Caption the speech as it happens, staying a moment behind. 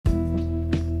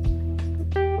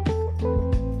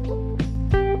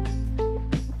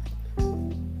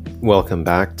Welcome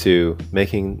back to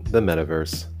Making the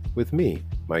Metaverse with me,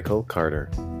 Michael Carter.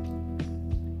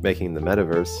 Making the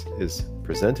Metaverse is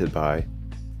presented by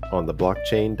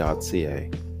ontheblockchain.ca,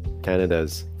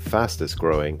 Canada's fastest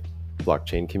growing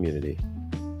blockchain community.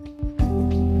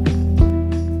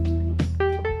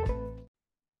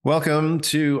 Welcome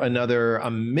to another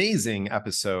amazing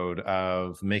episode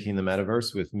of Making the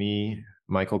Metaverse with me,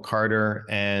 Michael Carter,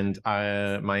 and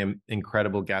my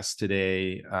incredible guest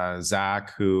today,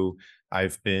 Zach, who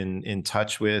I've been in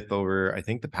touch with over, I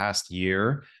think, the past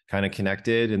year, kind of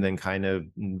connected and then kind of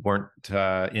weren't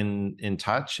in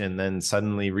touch and then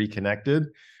suddenly reconnected.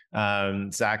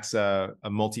 Zach's a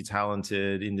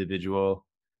multi-talented individual.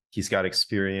 He's got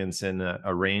experience in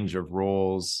a range of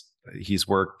roles. He's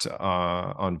worked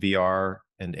on VR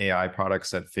and AI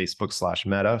products at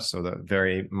Facebook/Meta, so that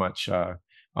very much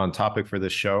on topic for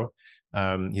this show.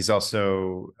 He's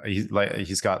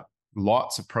got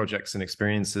lots of projects and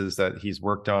experiences that he's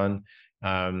worked on.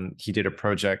 He did a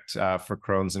project for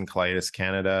Crohn's and Colitis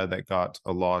Canada that got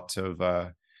a lot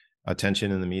of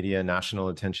attention in the media, national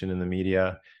attention in the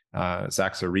media.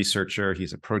 Zach's a researcher.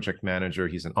 He's a project manager.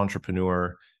 He's an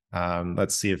entrepreneur.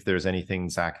 Let's see if there's anything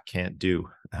Zach can't do.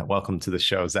 Welcome to the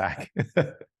show, Zach.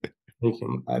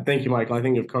 Thank you, Michael. I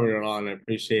think you've covered it all, and I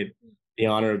appreciate the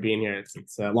honor of being here.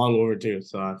 It's long overdue,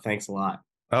 so thanks a lot.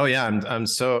 Oh yeah, I'm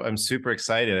super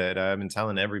excited. I've been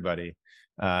telling everybody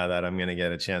that I'm going to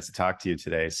get a chance to talk to you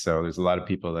today. So there's a lot of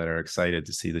people that are excited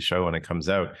to see the show when it comes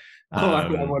out.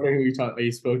 I'm wondering who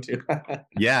you spoke to.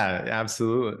 Yeah,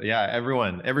 absolutely. Yeah,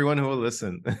 everyone who will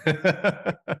listen.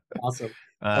 Awesome.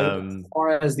 As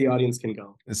far as the audience can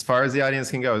go. As far as the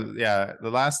audience can go, yeah. The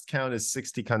last count is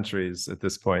 60 countries at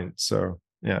this point. So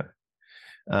yeah.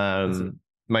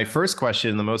 My first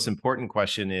question, the most important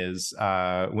question is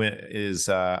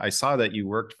I saw that you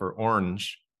worked for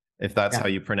Orange, if that's how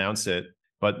you pronounce it.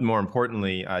 But more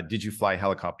importantly, did you fly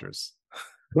helicopters?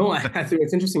 No,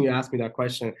 it's interesting you asked me that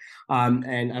question.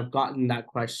 And I've gotten that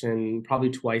question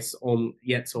probably twice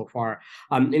yet so far.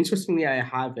 Interestingly, I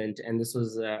haven't. And this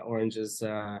was Orange's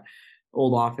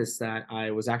old office that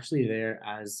I was actually there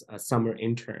as a summer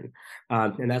intern.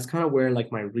 And that's kind of where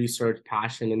like my research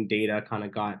passion and data kind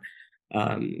of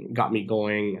got me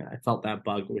going. I felt that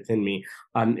bug within me.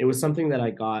 It was something that I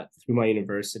got through my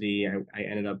university. I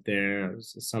ended up there. I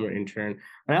was a summer intern.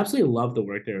 I absolutely love the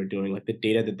work they were doing, like the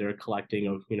data that they're collecting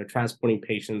of, transporting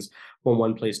patients from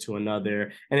one place to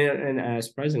another. And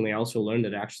surprisingly, I also learned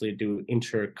that I actually do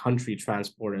inter-country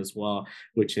transport as well,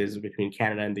 which is between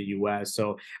Canada and the US.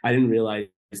 So I didn't realize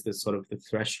this sort of the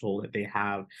threshold that they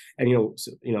have. And,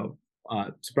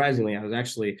 surprisingly, I was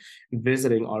actually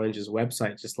visiting Orange's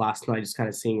website just last night, just kind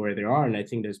of seeing where they are. And I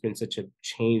think there's been such a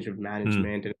change of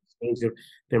management and change of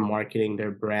their marketing,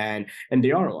 their brand. And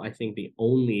they are, I think, the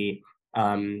only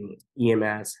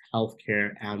EMS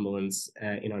healthcare ambulance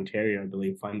in Ontario, I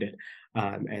believe, funded.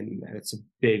 And it's a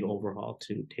big overhaul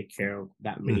to take care of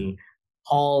that many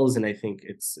calls. And I think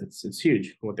it's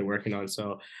huge what they're working on.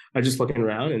 So I'm just looking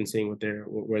around and seeing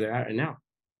where they're at right now.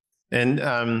 And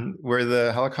were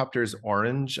the helicopters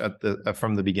orange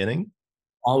from the beginning?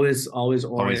 Always orange.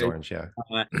 Always orange, yeah.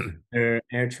 Their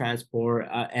air transport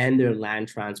and their land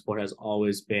transport has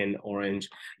always been orange.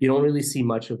 You don't really see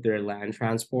much of their land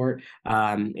transport.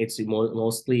 It's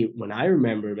mostly, when I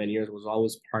remember many years, was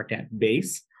always parked at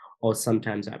base or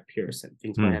sometimes at Pearson.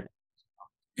 Things might have.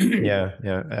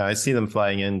 Yeah. I see them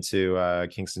flying into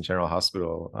Kingston General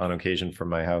Hospital on occasion from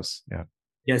my house. Yeah.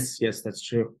 Yes, that's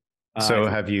true. So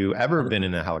have you ever been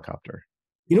in a helicopter?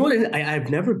 You know what? I've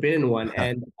never been in one.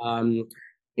 And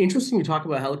interesting you talk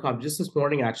about helicopters. Just this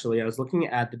morning, actually, I was looking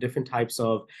at the different types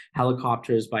of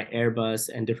helicopters by Airbus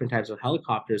and different types of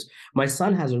helicopters. My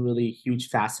son has a really huge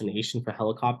fascination for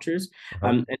helicopters.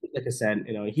 And like I said,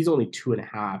 he's only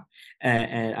 2.5.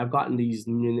 And I've gotten these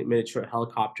miniature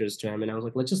helicopters to him. And I was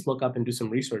like, let's just look up and do some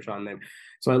research on them.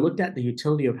 So I looked at the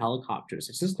utility of helicopters.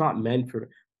 It's just not meant for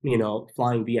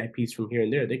flying VIPs from here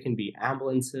and there. They can be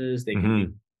ambulances, they can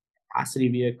be capacity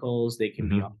vehicles, they can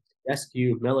be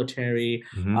rescue, military,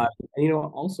 and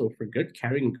also for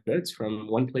carrying goods from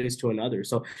one place to another.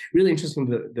 So really interesting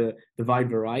the wide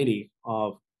variety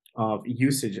of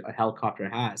usage a helicopter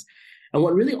has. And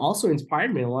what really also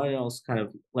inspired me, and I want to also kind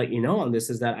of let you know on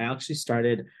this, is that I actually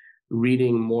started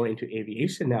reading more into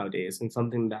aviation nowadays, and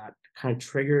something that kind of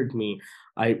triggered me.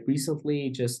 I recently,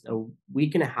 just a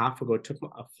week and a half ago, took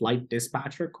a flight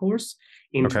dispatcher course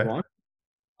in Toronto.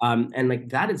 And like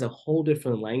that is a whole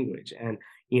different language. And,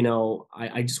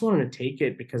 I just wanted to take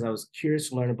it because I was curious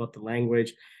to learn about the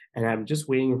language. And I'm just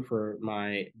waiting for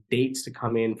my dates to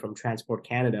come in from Transport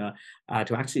Canada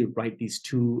to actually write these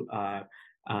two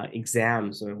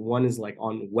exams, or one is like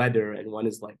on weather and one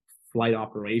is like flight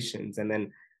operations, and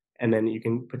then you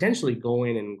can potentially go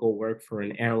in and go work for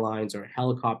an airlines or a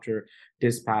helicopter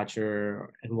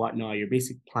dispatcher and whatnot. You're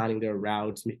basically planning their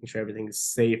routes, making sure everything is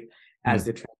safe as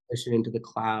they transition into the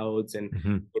clouds.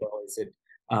 And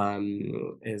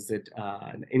Mm-hmm. is it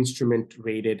an instrument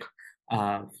rated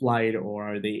flight,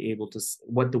 or are they able to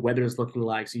what the weather is looking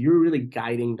like? So you're really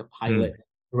guiding the pilot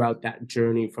throughout that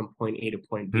journey from point A to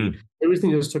point B.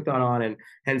 Everything just took that on, and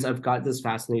hence I've got this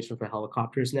fascination for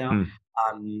helicopters now.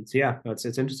 So yeah, it's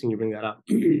interesting you bring that up.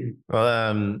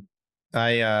 Well,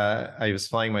 I was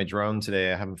flying my drone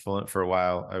today. I haven't flown it for a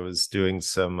while. I was doing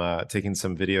some taking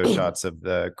some video shots of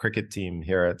the cricket team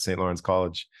here at St. Lawrence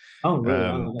College. Oh,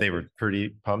 really? They were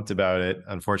pretty pumped about it.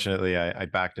 Unfortunately, I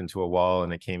backed into a wall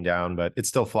and it came down, but it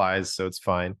still flies, so it's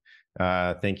fine.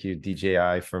 Thank you,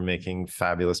 DJI, for making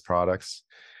fabulous products.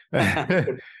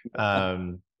 But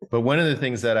one of the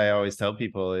things that I always tell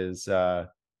people is,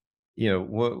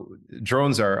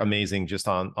 drones are amazing just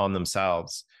on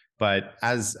themselves. But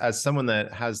as someone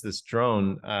that has this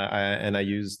drone, and I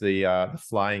use the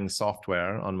flying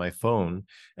software on my phone,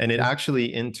 and it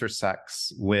actually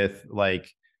intersects with, like,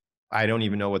 I don't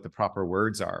even know what the proper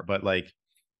words are, but like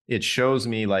it shows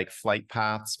me like flight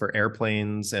paths for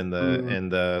airplanes and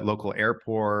the local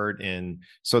airport. And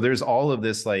so there's all of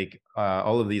this like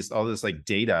all this like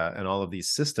data and all of these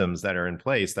systems that are in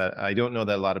place that I don't know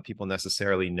that a lot of people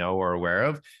necessarily know or aware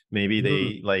of. Maybe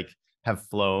they like have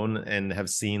flown and have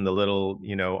seen the little,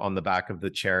 on the back of the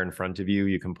chair in front of you,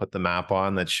 you can put the map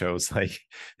on that shows like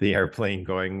the airplane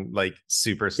going like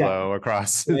super slow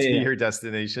across to your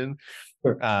destination.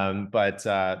 Sure. But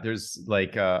there's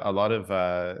like a lot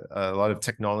of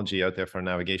technology out there for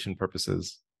navigation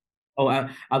purposes. Oh,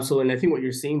 absolutely. And I think what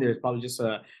you're seeing there is probably just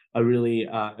a really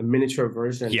a miniature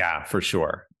version. Yeah, for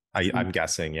sure. I'm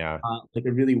guessing, yeah. Like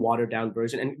a really watered down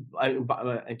version. And I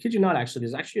kid you not, actually,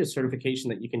 there's actually a certification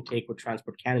that you can take with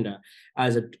Transport Canada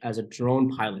as a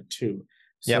drone pilot too.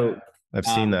 So I've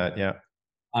seen that. Yeah.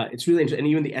 It's really interesting.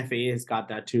 And even the FAA has got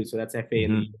that too. So that's FAA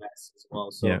in the US as well.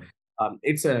 So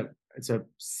it's a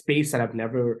space that I've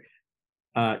never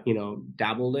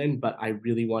dabbled in, but I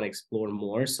really want to explore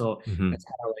more. So that's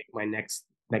kind of like my next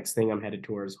thing I'm headed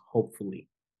towards, hopefully.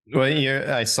 Well,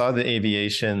 I saw the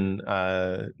aviation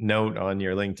note on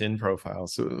your LinkedIn profile.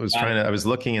 So I was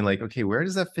looking and like, okay, where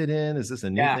does that fit in? Is this a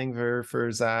new thing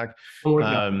for Zach?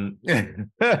 I think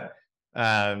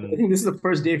this is the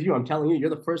first day of you. I'm telling you, you're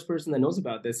the first person that knows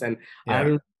about this, and I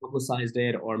haven't publicized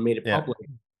it or made it public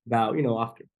about,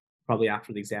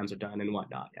 after the exams are done and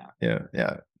whatnot.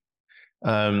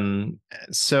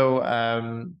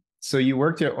 So you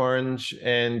worked at Orange,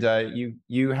 and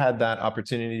you had that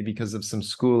opportunity because of some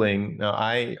schooling. Now,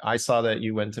 I saw that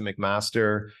you went to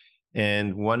McMaster,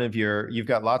 and you've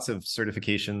got lots of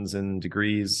certifications and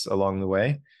degrees along the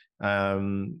way.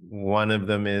 One of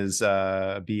them is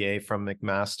a BA from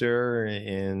McMaster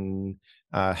in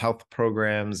health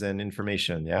programs and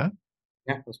information. Yeah.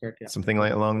 Yeah, that's correct. Yeah, something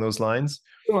like along those lines.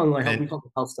 Well, like we call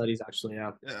it health studies, actually.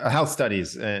 Yeah. Health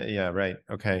studies. Yeah. Right.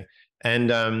 Okay.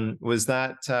 And was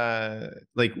that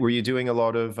like, were you doing a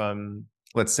lot of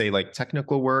let's say like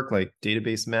technical work, like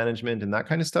database management and that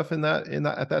kind of stuff in that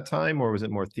at that time, or was it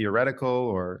more theoretical,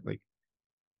 or like?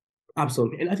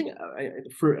 Absolutely. And I think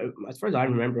for as far as I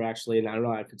remember, actually, and I don't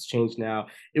know if it's changed now,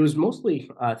 it was mostly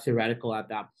theoretical at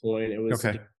that point. It was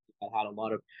that had a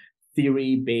lot of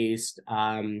theory-based,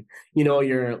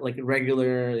 your like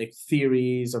regular like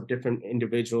theories of different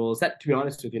individuals that, to be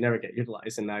honest with you, never get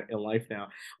utilized in life now.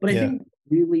 But I think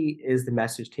really is the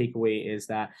message takeaway is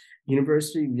that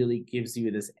university really gives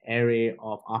you this array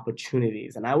of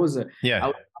opportunities. And I was at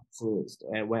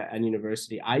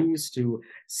university. I used to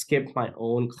skip my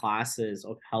own classes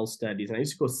of health studies, and I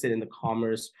used to go sit in the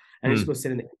commerce, and I used to go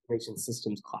sit in the information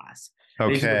systems class.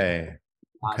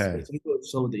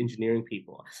 So with the engineering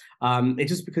people, it's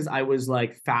just because I was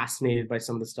like fascinated by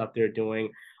some of the stuff they're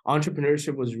doing.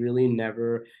 Entrepreneurship was really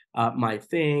never my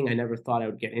thing. I never thought I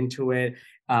would get into it.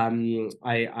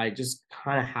 I just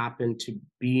kind of happened to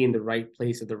be in the right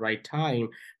place at the right time,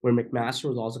 where McMaster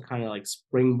was also kind of like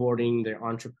springboarding their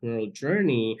entrepreneurial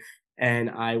journey. And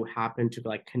I happened to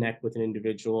like connect with an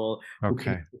individual who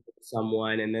connected with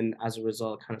someone, and then as a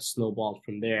result, kind of snowballed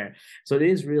from there. So it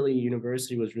is really,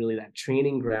 university was really that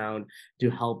training ground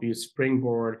to help you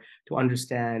springboard to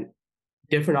understand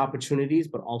different opportunities,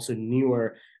 but also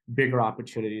newer, bigger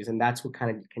opportunities. And that's what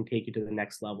kind of can take you to the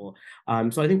next level.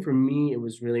 So I think for me, it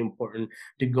was really important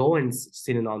to go and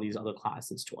sit in all these other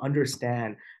classes to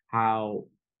understand how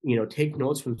take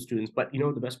notes from students. But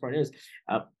the best part is,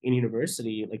 in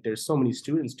university, like there's so many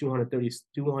students,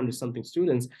 200 something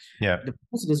students, Yeah. the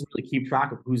professor doesn't really keep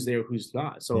track of who's there, who's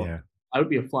not. So Yeah. I would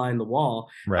be a fly in the wall,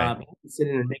 Right.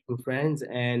 sitting and making friends.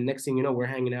 And next thing you know, we're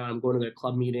hanging out. I'm going to their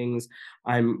club meetings.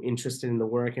 I'm interested in the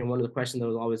work. And one of the questions that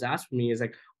was always asked for me is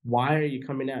like, why are you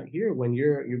coming out here when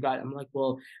you're got? I'm like,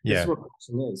 well, this is Yeah. what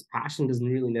passion is. Passion doesn't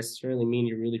really necessarily mean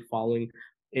you're really following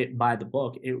it by the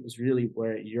book. It was really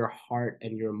where your heart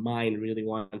and your mind really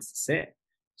wants to sit.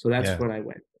 So that's Yeah. when I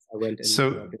went. I went and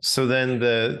So then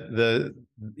the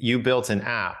you built an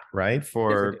app, right, yes, I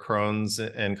for did. Crohn's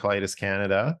and Colitis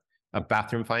Canada, a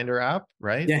bathroom finder app,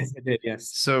 right? Yes, I did. Yes.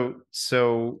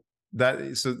 So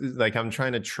like I'm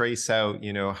trying to trace out,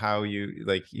 how you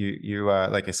like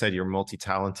I said, you're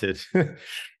multi-talented.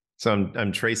 So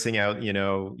I'm tracing out,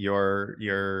 your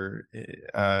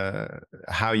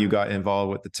how you got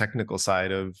involved with the technical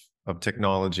side of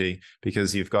technology,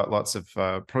 because you've got lots of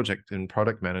project and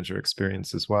product manager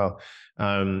experience as well.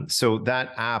 So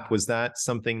that app, was that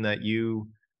something that you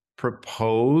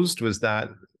proposed? Was that,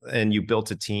 and you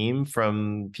built a team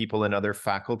from people in other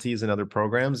faculties and other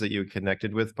programs that you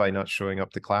connected with by not showing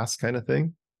up to class, kind of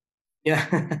thing? Yeah.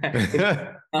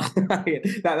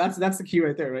 That's the key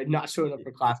right there, right? Not showing up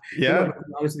for class. But no, Yeah. to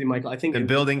be honest with you, Michael, I think And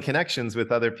building connections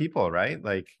with other people, right?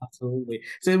 Like, absolutely.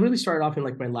 So it really started off in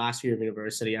like my last year of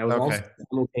university. I was also okay.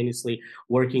 simultaneously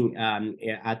working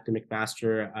at the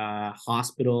McMaster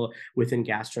Hospital within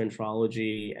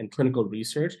gastroenterology and clinical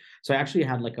research. So I actually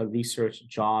had like a research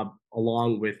job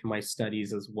along with my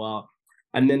studies as well.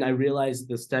 And then I realized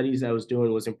the studies I was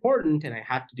doing was important and I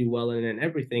had to do well in it and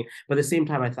everything. But at the same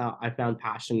time, I thought I found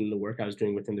passion in the work I was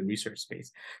doing within the research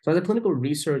space. So as a clinical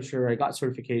researcher, I got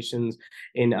certifications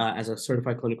in as a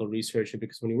certified clinical researcher,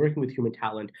 because when you're working with human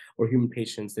talent or human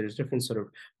patients, there's different sort of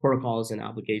protocols and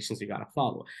obligations you got to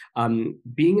follow.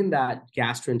 Being in that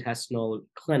gastrointestinal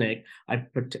clinic, I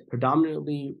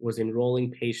predominantly was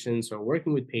enrolling patients or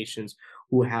working with patients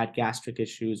who had gastric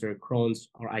issues or Crohn's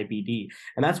or IBD.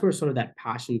 And that's where sort of that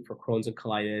passion for Crohn's and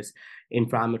colitis,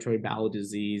 inflammatory bowel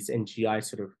disease, and GI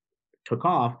sort of took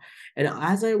off. And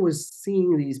as I was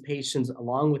seeing these patients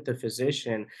along with the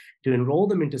physician to enroll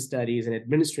them into studies and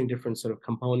administering different sort of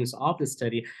components of the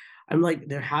study, I'm like,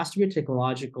 there has to be a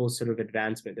technological sort of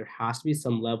advancement. There has to be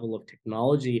some level of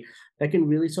technology that can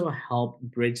really sort of help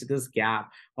bridge this gap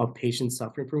of patients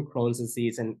suffering from Crohn's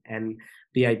disease and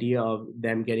the idea of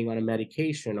them getting on a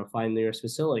medication or finding their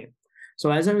facility.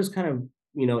 So as I was kind of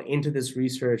into this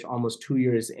research almost 2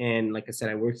 years in, like I said,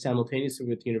 I worked simultaneously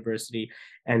with university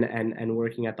and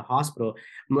working at the hospital.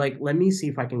 I'm like, let me see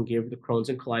if I can give the Crohn's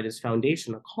and Colitis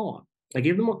Foundation a call. I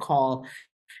gave them a call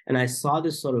and I saw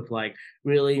this sort of like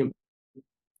really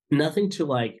nothing to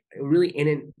like really in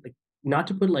it, like not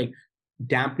to put like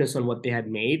dampness on what they had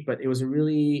made, but it was a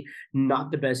really not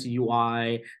the best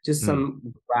UI, just Hmm.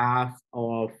 some graph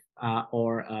of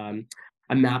or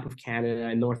a map of Canada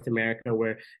and North America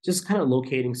where just kind of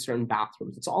locating certain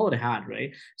bathrooms. It's all it had,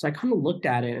 right? So I kind of looked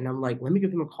at it and I'm like, let me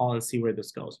give them a call and see where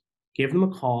this goes. Gave them a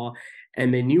call,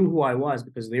 and they knew who I was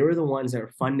because they were the ones that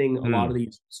were funding a lot of Hmm.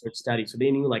 these research studies. So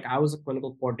they knew like I was a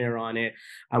clinical coordinator on it.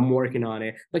 I'm working on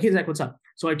it. Like, hey, Zach, what's up?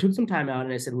 So I took some time out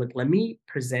and I said, look, let me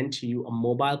present to you a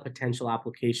mobile potential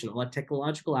application or a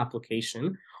technological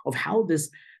application of how this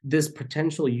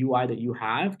potential UI that you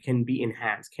have can be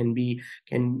enhanced, can be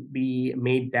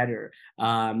made better.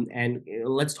 And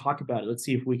let's talk about it. Let's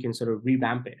see if we can sort of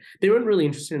revamp it. They weren't really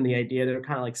interested in the idea. They were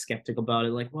kind of like skeptical about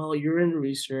it. Like, well, you're in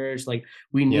research. Like,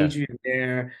 we need Yeah. you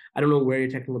there. I don't know where your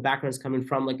technical background is coming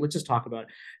from. Like, let's just talk about it.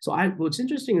 So what's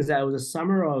interesting is that it was a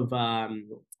summer of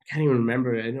I can't even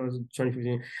remember. I know it was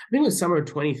 2015. I think it was summer of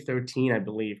 2013, I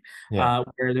believe, Yeah.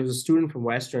 where there was a student from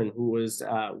Western who was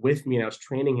with me and I was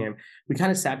training him. We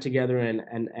kind of sat together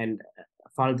and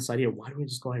thought of this idea. Why don't we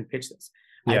just go ahead and pitch this?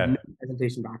 I have no Yeah.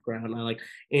 presentation background. I like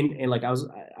in like I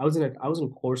was in a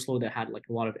course load that had like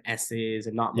a lot of essays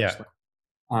and not much Yeah.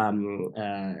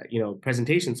 like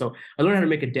presentation. So I learned how to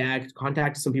make a deck,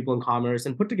 contacted some people in commerce,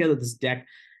 and put together this deck,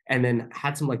 and then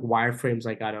had some like wireframes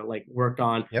I got to like worked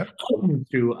on Yep.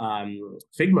 through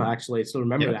Figma. Actually, I still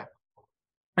remember Yep. that.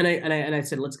 And I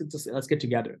said, let's get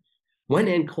together. Went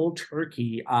in cold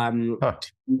turkey Huh.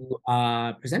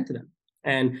 to present to them,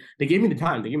 and they gave me the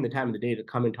time. They gave me the time of the day to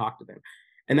come and talk to them.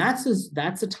 And that's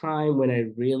a time when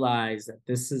I realized that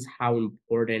this is how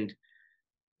important,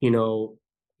 you know,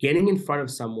 getting in front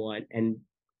of someone and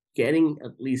getting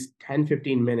at least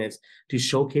 10-15 minutes to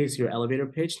showcase your elevator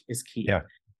pitch is key. Yeah.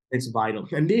 It's vital.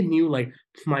 And they knew like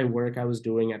my work I was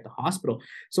doing at the hospital.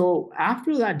 So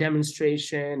after that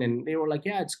demonstration, and they were like,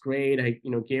 yeah, it's great. I,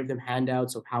 gave them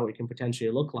handouts of how it can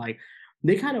potentially look like.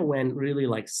 They kind of went really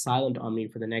like silent on me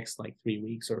for the next like 3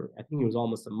 weeks, or I think it was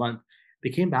almost a month. They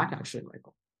came back actually,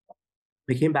 Michael.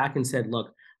 They came back and said,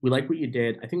 look, we like what you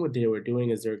did. I think what they were doing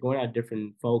is they're going out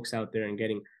different folks out there and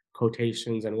getting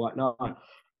quotations and whatnot.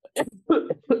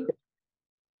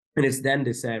 And it's then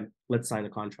they said, let's sign the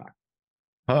contract.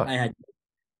 Huh. I had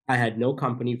I had no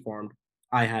company formed.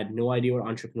 I had no idea what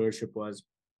entrepreneurship was.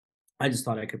 I just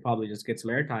thought I could probably just get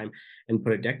some airtime and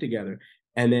put a deck together.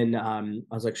 And then I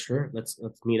was like, sure, let's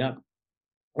meet up.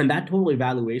 And that total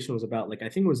evaluation was about like I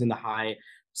think it was in the high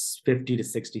 50 to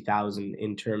 60,000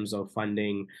 in terms of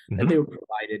funding that they Hmm. were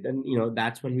provided. And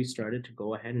that's when we started to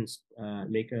go ahead and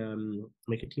make a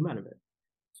team out of it.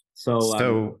 So So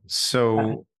that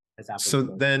so has happened so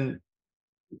to us. then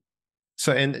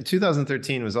so in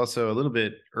 2013 was also a little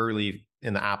bit early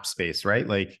in the app space, right?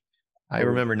 Like I Oh,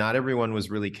 remember not everyone was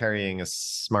really carrying a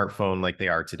smartphone like they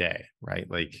are today, right?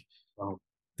 Like wow.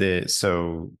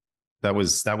 so that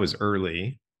was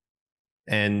early.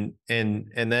 And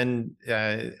then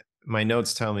my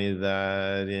notes tell me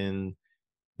that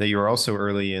you were also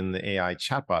early in the AI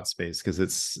chatbot space, because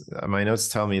it's my notes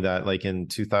tell me that like in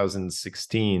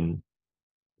 2016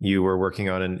 you were working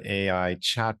on an AI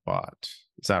chatbot.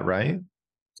 Is that right?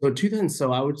 So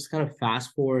I would just kind of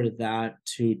fast forward that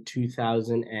to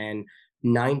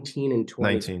 2019 and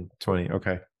 20. 19, 20.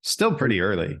 Okay. Still pretty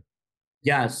early.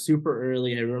 Yeah, super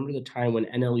early. I remember the time when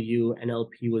NLU,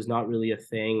 NLP was not really a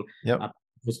thing. Yep. Uh,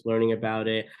 just learning about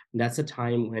it. That's a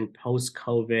time when post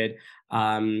COVID,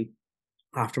 um,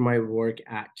 after my work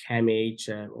at CAMH,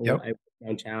 Yep. I worked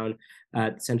downtown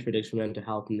at Center for Addiction Mental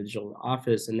Health in the digital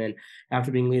office. And then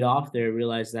after being laid off there, I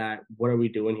realized that what are we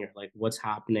doing here? Like, what's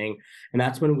happening? And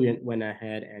that's when we went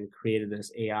ahead and created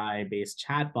this AI-based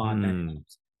chatbot that Hmm.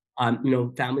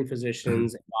 family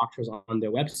physicians and doctors on their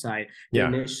website to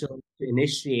Yeah.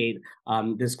 initiate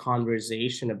this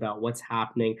conversation about what's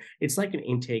happening. It's like an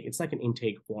intake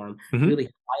form, Hmm. really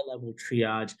high level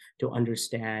triage to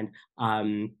understand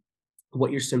what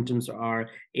your symptoms are,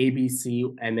 ABC,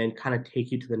 and then kind of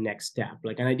take you to the next step.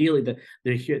 Like, and ideally, the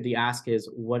ask is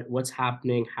what's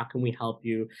happening, how can we help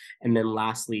you, and then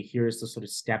lastly, here's the sort of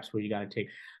steps where you got to take.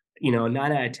 9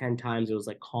 out of 10 times it was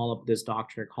like call up this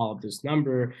doctor, call up this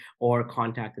number, or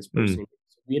contact this Hmm. person.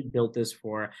 So we had built this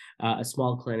for a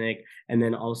small clinic, and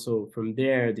then also from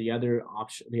there, the other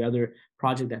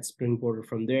project that springboarded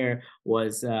from there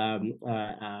was a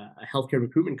healthcare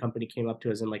recruitment company came up to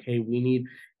us and like, hey, we need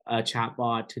a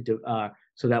chatbot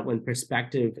so that when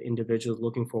prospective individuals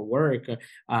looking for work, it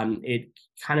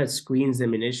kind of screens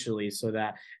them initially so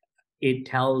that it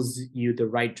tells you the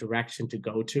right direction to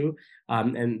go to.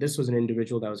 And this was an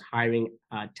individual that was hiring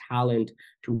talent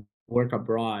to work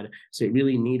abroad. So it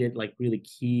really needed like really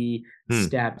key Hmm.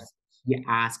 steps, key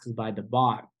asks by the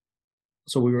bot.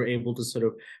 So we were able to sort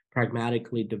of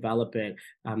pragmatically develop it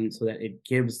so that it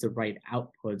gives the right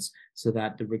outputs so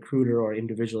that the recruiter or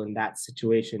individual in that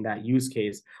situation, that use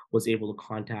case, was able to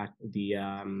contact the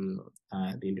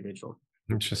individual.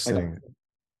 Interesting.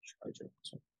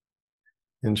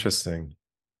 Interesting.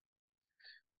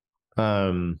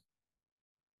 Um,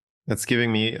 that's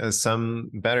giving me some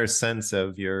better sense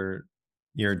of your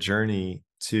journey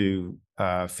to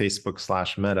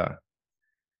Facebook/Meta.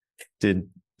 Did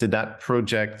did that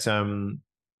project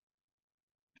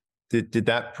did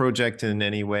that project in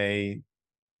any way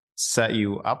set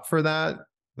you up for that?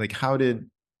 Like how did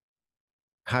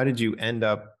you end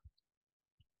up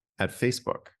at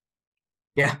Facebook?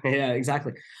 Yeah, yeah,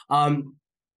 exactly.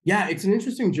 Yeah, it's an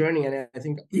interesting journey, and I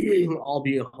think all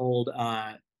behold,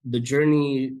 the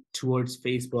journey towards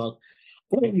Facebook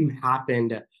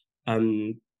happened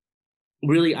um,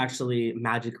 really actually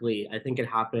magically. I think it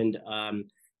happened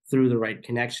through the right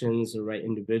connections, the right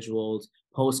individuals,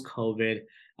 post COVID.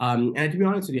 And to be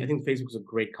honest with you, I think Facebook was a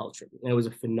great culture. It was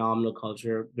a phenomenal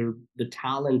culture. The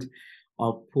talent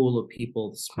of pool of people,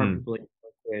 the smart Hmm. people I work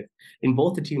with in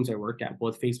both the teams I worked at,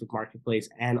 both Facebook Marketplace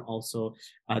and also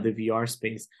the VR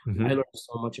space. I Hmm. learned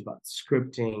so much about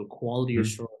scripting, quality Hmm.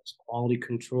 assurance, quality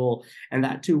control, and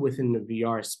that too within the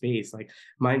VR space. Like,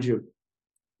 mind you,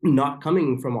 not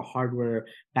coming from a hardware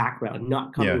background,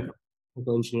 not coming Yeah. from a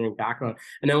chemical engineering background.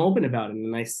 And I'm open about it.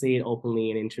 And I say it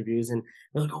openly in interviews. And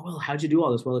they're like, oh, well, how'd you do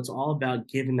all this? Well, it's all about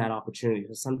giving that opportunity.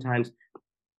 Because sometimes,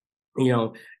 you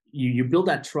know, you build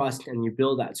that trust and you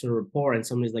build that sort of rapport. And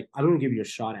somebody's like, I'm going to give you a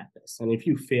shot at this. And if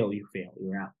you fail, you fail.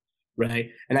 You're out.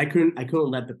 Right. And I couldn't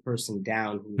let the person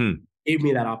down who Hmm. gave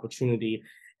me that opportunity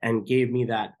and gave me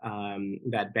that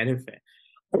benefit.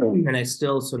 And I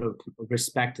still sort of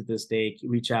respect to this day,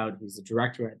 reach out. He's the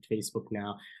director at Facebook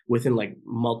now within like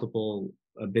multiple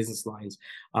business lines.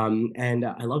 And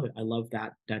I love it. I love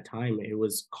that time. It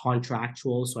was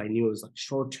contractual, so I knew it was like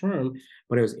short term,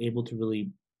 but I was able to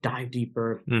really dive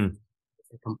deeper Mm.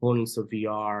 the components of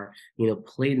VR,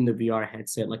 played in the VR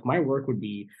headset. Like my work would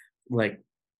be like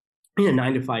in a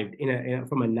 9 to 5,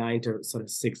 from a 9 to sort of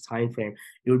 6 time frame,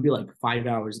 it would be like 5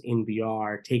 hours in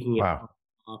VR, taking it Wow.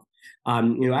 off.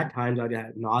 At times I'd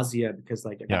have nausea because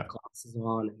like I Yeah. got glasses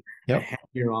on and a Yep.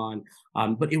 headgear on.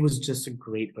 But it was just a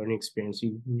great learning experience.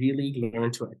 You really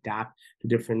learn to adapt to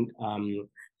different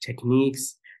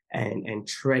techniques and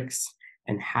tricks,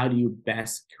 and how do you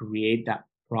best create that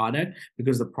product,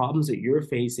 because the problems that you're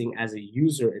facing as a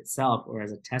user itself, or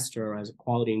as a tester, or as a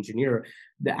quality engineer,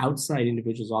 the outside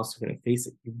individual is also going to face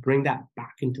it. You bring that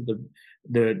back into the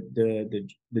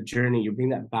journey. You bring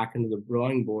that back into the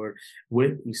drawing board.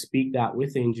 You speak that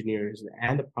with the engineers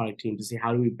and the product team to see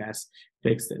how do we best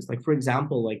fix this. Like for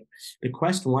example, like the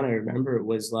Quest 1, I remember,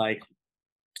 was like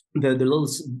the little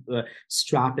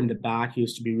strap in the back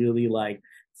used to be really like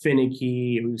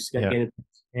finicky. It was Yeah. getting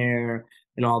hair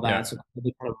and all that. Yeah. So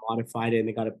they kind of modified it, and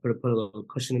they got to put a little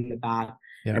cushion in the back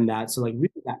Yeah. and that. So like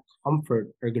really that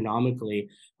comfort ergonomically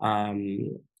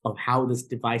of how this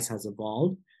device has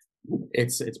evolved,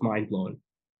 it's mind blowing.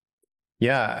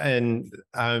 Yeah, and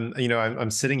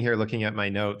I'm sitting here looking at my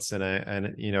notes, and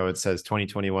it says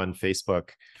 2021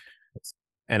 Facebook,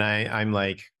 and I'm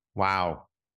like, wow,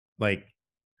 like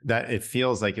that. It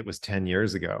feels like it was 10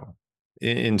 years ago,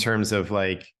 in terms of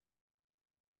like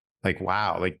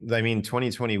wow, like I mean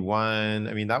 2021.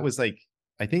 I mean that was like,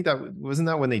 I think that wasn't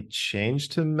that when they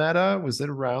changed to Meta. Was it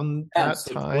around Yeah, that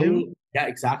so time? yeah,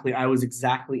 exactly. I was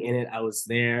exactly in it. I was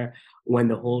there when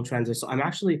the whole transition. So I'm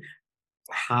actually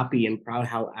happy and proud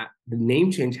how the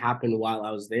name change happened while I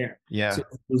was there. So Yeah.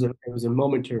 it was a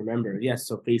moment to remember. Yes,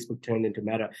 so Facebook turned into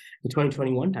Meta in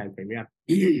 2021 timeframe.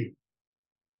 Yeah.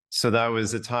 So that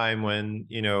was a time when,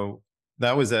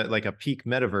 that was like a peak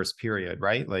metaverse period,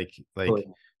 right? Oh, Like yeah.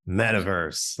 Absolutely.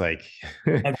 metaverse, like,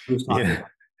 Everyone was you talking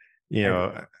know,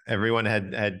 about it. everyone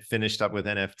had finished up with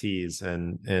NFTs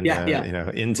and Yeah,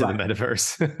 yeah. into the Right.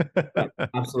 metaverse. Right.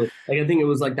 Absolutely. Like I think it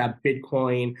was like that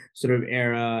Bitcoin sort of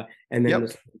era, and then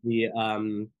Yep.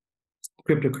 the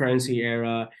cryptocurrency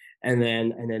era, and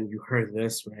then you heard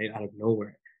this right out of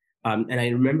nowhere. And I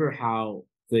remember how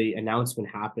the announcement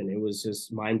happened. It was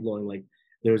just mind blowing. Like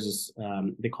there was this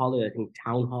they call it, I think,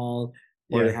 town hall,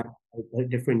 or they Yeah. have a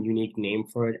different unique name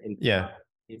for it in Yeah.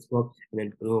 Facebook, and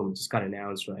then boom, it just got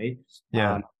announced, right?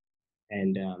 Yeah.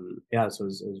 And yeah, so it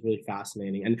was really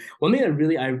fascinating. And one thing that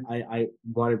really I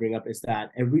want to bring up is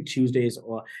that every Tuesdays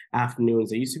or afternoons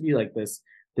there used to be like this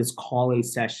call-in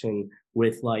session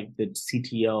with like the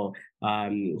CTO.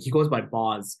 He goes by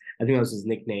Boz. I think that was his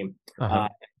nickname. Uh-huh. Uh,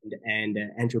 and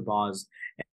Andrew Boz,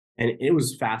 and it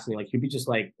was fascinating. Like he'd be just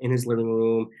like in his living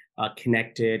room,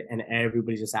 connected, and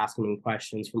everybody's just asking him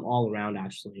questions from all around,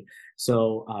 actually.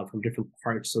 So from different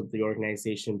parts of the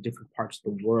organization, different parts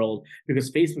of the world,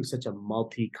 because Facebook's such a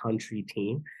multi-country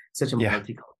team, such a Yeah.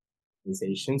 multi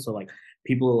organization. So like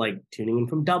people like tuning in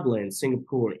from Dublin,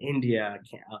 Singapore, India.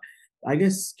 I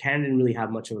guess Canada didn't really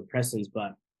have much of a presence,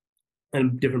 but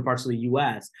in different parts of the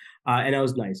U.S. And that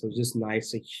was nice. It was just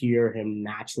nice to hear him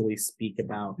naturally speak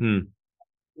about Mm.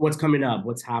 what's coming up,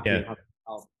 what's happening,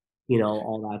 Yeah.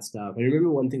 all that stuff. I remember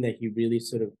one thing that he really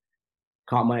sort of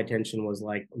caught my attention was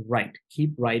like,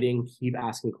 keep writing, keep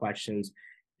asking questions.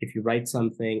 If you write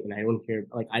something and I don't hear,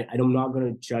 like, I'm not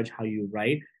going to judge how you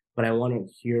write, but I want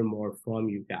to hear more from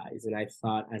you guys. And I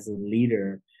thought, as a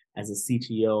leader, as a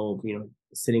CTO,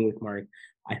 sitting with Mark,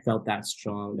 I felt that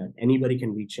strong that anybody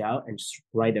can reach out and just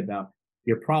write about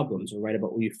your problems or write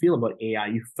about what you feel about AI.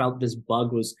 You felt this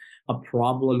bug was a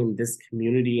problem in this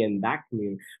community and that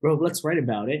community. Well, let's write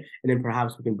about it, and then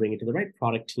perhaps we can bring it to the right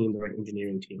product team, the right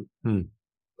engineering team. Mm.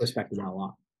 Respected that a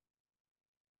lot.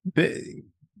 But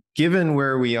given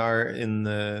where we are in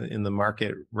the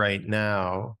market right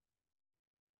now,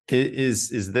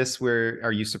 is this where,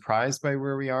 are you surprised by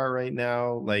where we are right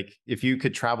now? Like if you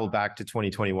could travel back to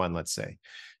 2021, let's say,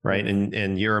 right?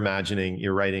 And you're imagining,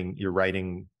 you're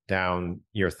writing down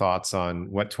your thoughts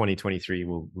on what 2023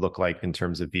 will look like in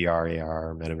terms of VR,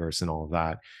 AR, metaverse, and all of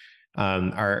that.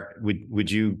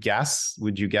 Would you guess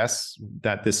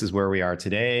that this is where we are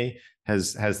today?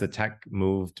 Has the tech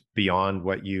moved beyond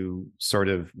what you sort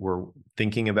of were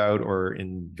thinking about or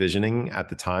envisioning at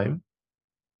the time?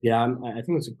 Yeah, I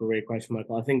think it's a great question,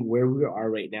 Michael. I think where we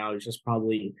are right now is just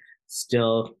probably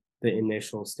still the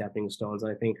initial stepping stones.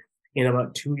 I think in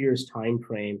about 2 years time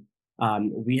frame,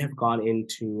 we have gone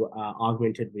into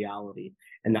augmented reality,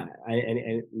 and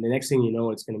the next thing you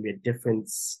know, it's going to be a different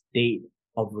state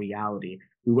of reality.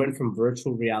 We went from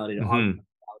virtual reality to Mm-hmm. augmented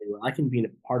reality, where I can be in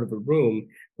a part of a room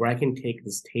where I can take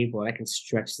this table and I can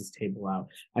stretch this table out.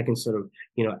 I can sort of,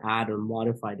 add or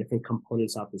modify different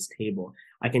components of this table.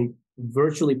 I can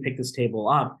virtually pick this table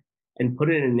up and put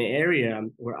it in an area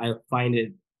where I find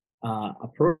it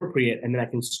appropriate, and then I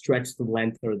can stretch the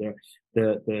length or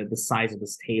the size of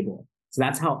this table. So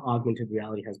that's how augmented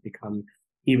reality has become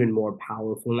even more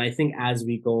powerful. And I think as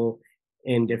we go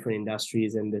in different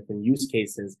industries and different use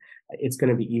cases, it's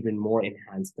going to be even more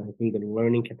enhanced. And I think the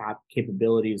learning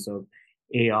capabilities of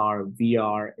AR,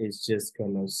 VR is just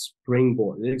going to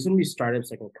springboard. There's going to be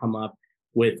startups that can come up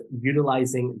with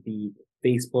utilizing the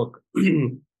Facebook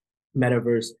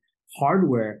metaverse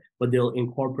hardware, but they'll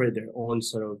incorporate their own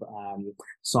sort of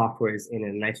softwares in it.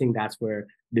 And I think that's where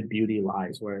the beauty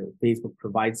lies, where Facebook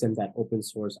provides them that open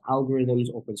source algorithms,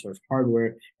 open source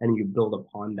hardware, and you build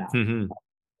upon that. Mm-hmm.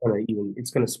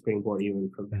 It's going to springboard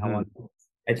even from now on.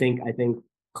 Mm-hmm. I think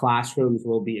classrooms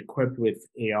will be equipped with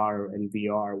AR and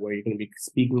VR, where you're going to be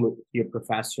speaking with your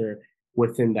professor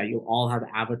within that. You'll all have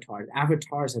avatars.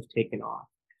 Avatars have taken off.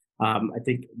 I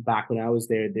think back when I was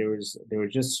there, they were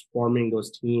just forming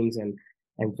those teams, and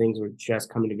things were just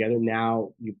coming together. Now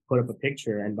you put up a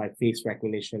picture, and by face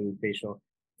recognition,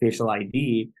 facial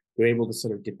ID, you're able to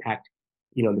sort of depict,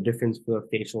 the difference for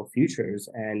facial features.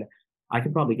 And I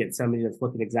could probably get somebody that's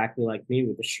looking exactly like me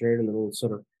with a shirt and a little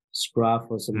sort of scruff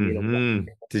or some, Mm-hmm.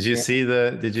 Did you see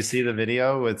the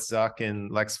video with Zuck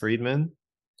and Lex Friedman?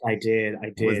 I did.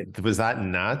 Was that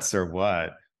nuts or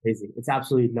what? Crazy. It's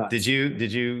absolutely nuts. Did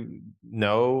you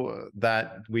know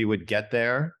that we would get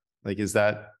there? Like, is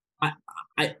that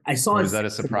I saw or is that a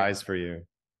surprise for you?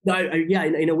 No, yeah,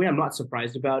 in a way, I'm not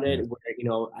surprised about it. Where,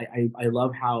 I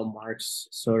love how Mark's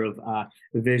sort of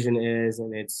vision is,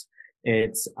 and it's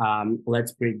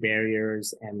let's break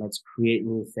barriers and let's create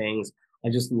new things. I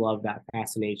just love that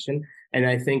fascination, and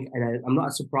I think, I'm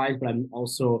not surprised, but I'm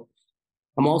also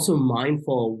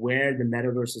mindful where the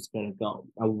metaverse is going to go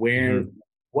and where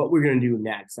what we're going to do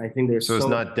next. I think there's so it's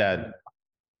not dead.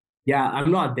 Yeah,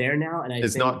 I'm not there now, and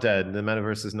it's not dead. The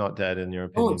metaverse is not dead, in your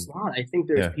opinion. No, it's not. I think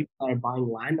there's people that are buying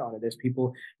land on it.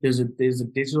 There's a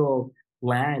digital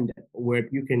land where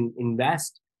you can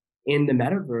invest in the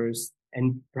metaverse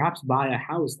and perhaps buy a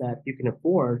house that you can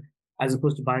afford, as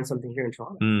opposed to buying something here in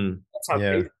Toronto. That's how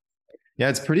crazy. Yeah,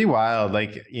 it's pretty wild.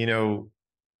 Like, and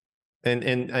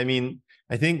I mean,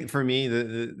 I think for me,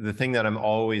 the thing that I'm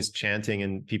always chanting,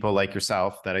 and people like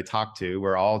yourself that I talk to,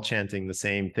 we're all chanting the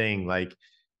same thing. Like,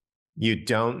 you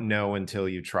don't know until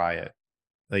you try it.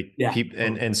 Like, people,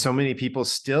 and so many people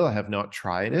still have not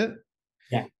tried it.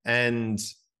 Yeah. And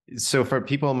so for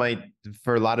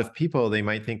a lot of people, they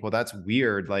might think, well, that's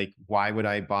weird. Like, why would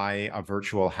I buy a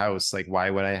virtual house? Like, why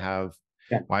would I have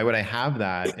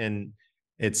that? And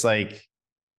it's like,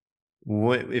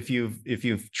 if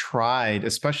you've tried,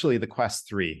 especially the Quest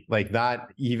 3, like,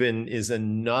 that even is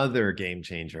another game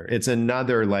changer. It's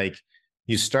another, like,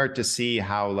 you start to see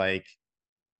how, like,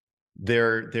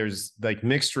 there's like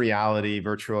mixed reality,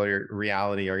 virtual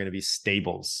reality are going to be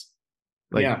stables,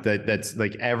 like that's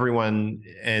like everyone,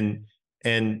 and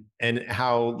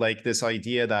how, like, this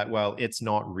idea that, well, it's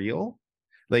not real,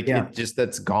 like, it just,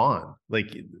 that's gone,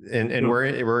 like, and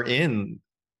we're in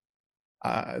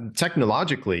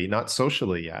technologically, not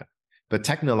socially yet, but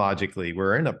technologically,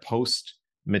 we're in a post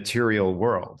material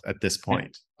world at this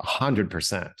point.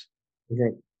 100%.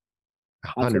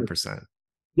 100%.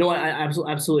 No, I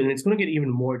absolutely, and it's going to get even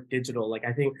more digital. Like,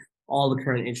 I think all the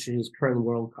current issues, current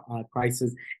world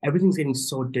crisis, everything's getting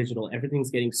so digital. Everything's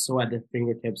getting so at their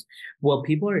fingertips. Well,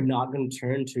 people are not going to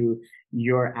turn to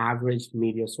your average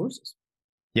media sources.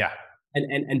 Yeah.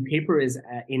 And paper is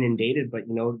inundated, but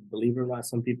believe it or not,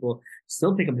 some people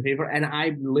still pick up the paper, and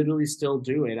I literally still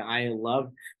do. And I love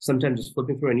sometimes just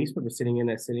flipping through a newspaper, sitting in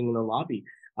the lobby.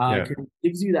 It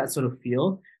gives you that sort of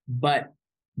feel, but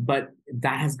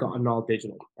that has gotten all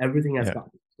digital. Everything has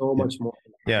gotten so much more.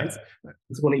 It's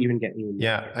going to even get even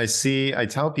more. I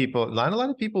tell people, not a lot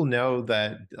of people know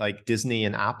that, like, Disney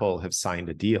and Apple have signed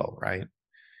a deal, right?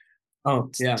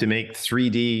 To make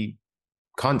 3D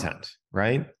content,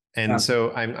 right? And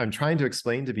so I'm trying to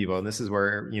explain to people, and this is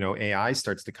where, AI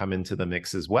starts to come into the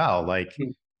mix as well. Like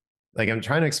I'm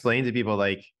trying to explain to people,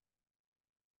 like,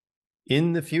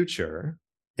 in the future,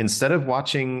 instead of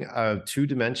watching a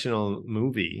 2-dimensional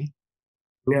movie,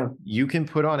 you can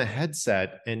put on a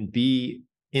headset and be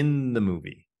in the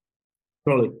movie.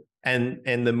 Totally.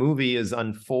 And the movie is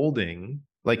unfolding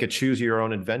like a choose your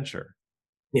own adventure.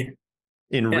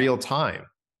 In real time.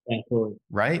 Totally.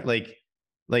 Right? And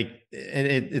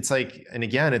it's like, and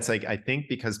again, it's like, I think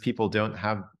because people don't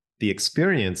have the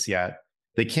experience yet,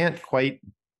 they can't quite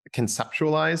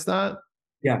conceptualize that.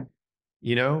 Yeah.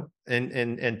 You know,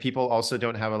 and people also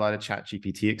don't have a lot of chat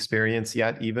GPT experience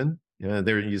yet, even. You know,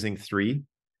 they're using 3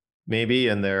 maybe,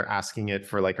 and they're asking it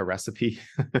for like a recipe.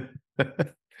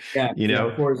 Yeah. You Yeah.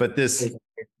 know, but this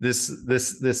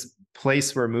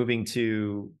place we're moving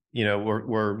to, you know,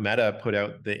 where Meta put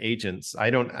out the agents.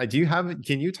 Do you have,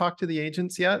 can you talk to the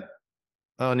agents yet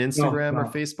on No, Instagram or no,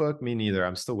 Facebook? Me neither.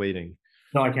 I'm still waiting.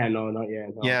 no, I can't. No, not yet.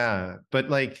 No. Yeah, but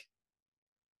like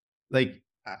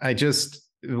I just,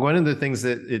 one of the things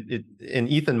that and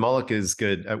Ethan Mullick is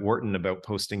good at Wharton about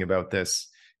posting about this.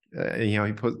 You know,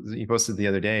 he posted the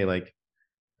other day, like,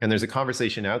 and there's a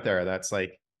conversation out there that's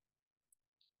like,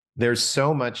 there's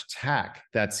so much tech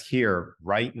that's here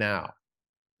right now,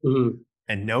 Mhm.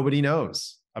 and nobody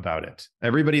knows about it.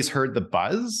 Everybody's heard the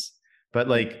buzz, but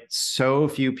like so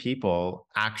few people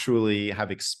actually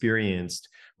have experienced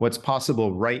what's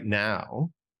possible right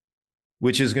now,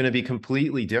 which is going to be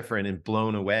completely different and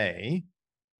blown away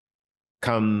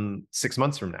come 6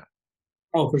 months from now.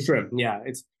 Oh, for sure. Yeah,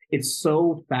 it's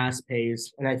so fast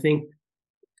paced, and I think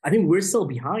we're still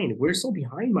behind. We're still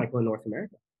behind, Michael, in North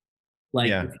America. Like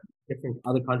Yeah. if different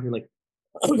other countries, like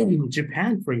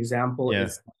Japan, for example, Yeah.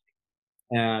 is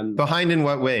um. Behind in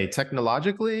what way?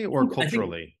 Technologically or I think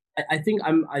culturally? I think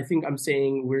I'm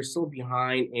saying we're still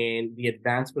behind in the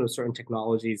advancement of certain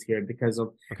technologies here because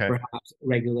of Okay. perhaps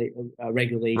Right.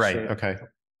 regulation, Okay.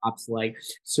 perhaps like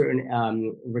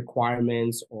certain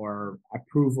requirements or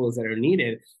approvals that are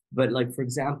needed. But like for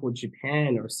example,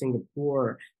 Japan or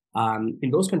Singapore, in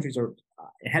those countries are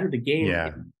ahead of the game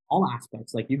Yeah. in all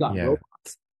aspects. Like you got Yeah.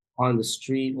 robots on the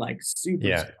street, like super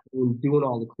Yeah. doing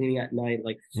all the cleaning at night.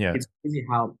 Like Yeah. it's crazy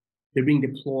how they're being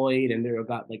deployed and they've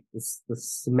got like the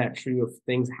symmetry of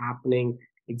things happening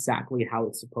exactly how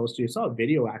it's supposed to. I saw a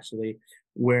video actually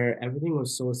where everything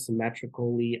was so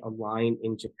symmetrically aligned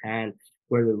in Japan,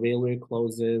 where the railway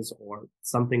closes or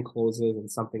something closes and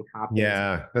something happens.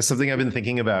 Yeah, that's something I've been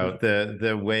thinking about,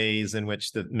 the ways in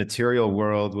which the material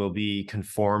world will be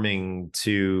conforming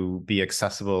to be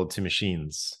accessible to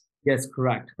machines, Yes,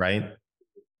 correct. right?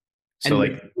 So And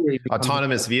like machinery becomes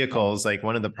autonomous vehicles, like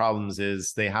one of the problems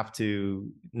is they have to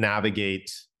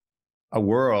navigate a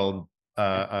world,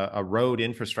 a road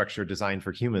infrastructure designed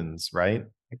for humans, right?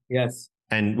 yes,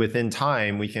 And within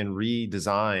time, we can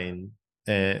redesign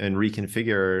and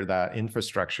reconfigure that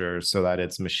infrastructure so that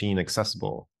it's machine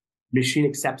accessible. machine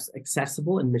accepts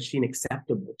accessible and machine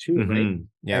acceptable too, right? I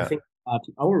Yeah. think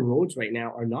our roads right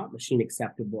now are not machine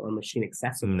acceptable or machine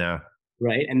accessible, No.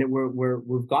 right? And then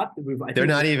we've got we've I They're think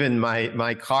not even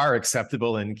my car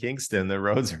acceptable in Kingston. The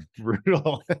roads are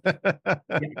brutal. yeah,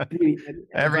 I mean, I was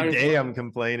Every driving day I'm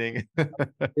complaining.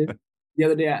 the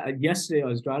other day, yesterday I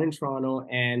was driving in Toronto,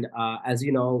 and as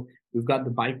you know, we've got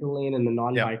the biker lane and the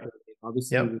non-biker Yep. lane.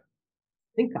 Obviously, Yep.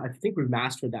 I think we've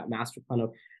mastered that master plan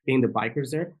of being the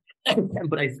bikers there.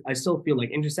 But I still feel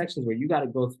like intersections where you got to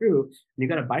go through and you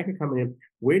got a biker coming in.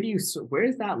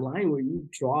 Where's that line where you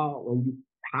draw when you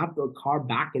have the car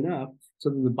backing up so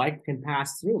that the bike can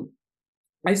pass through?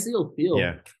 I still feel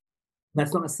Yeah.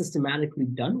 that's not systematically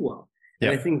done well.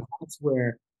 And I Yep. think that's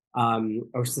where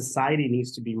our society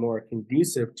needs to be more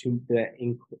conducive to the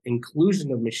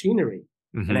inclusion of machinery.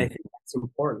 And I Hmm. think that's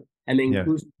important. And the Yeah.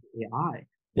 inclusion of AI,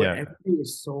 where Yeah. everything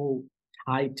is so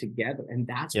tied together. And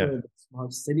that's Yeah. where the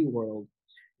smart city world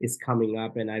is coming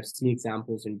up. And I've seen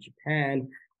examples in Japan,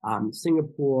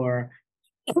 Singapore.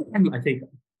 I think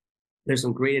there's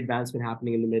some great advancement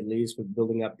happening in the Middle East with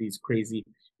building up these crazy,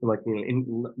 like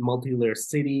in multi-layer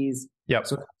cities. Yep.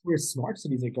 So that's where smart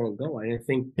cities are going to go. And I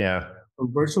think Yeah.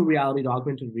 from virtual reality to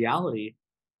augmented reality,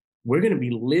 we're going to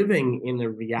be living in a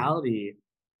reality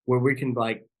where we can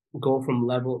like go from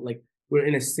level, like we're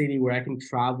in a city where I can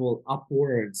travel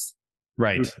upwards through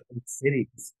Right.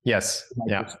 cities, Yes. like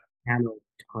Yeah. this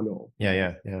tunnel. Yeah.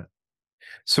 Yeah. Yeah.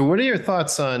 So what are your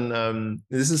thoughts on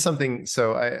this is something,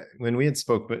 so I when we had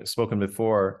spoken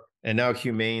before, and now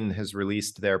Humane has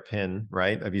released their pin,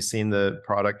 right? Have you seen the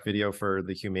product video for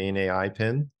the Humane AI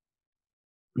pin?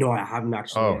 No, I haven't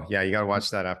actually Oh yet. yeah, you got to watch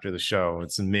that after the show.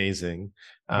 It's amazing.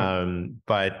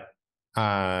 But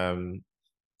um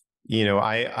you know,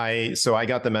 so I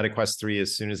got the MetaQuest 3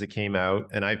 as soon as it came out,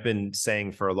 and I've been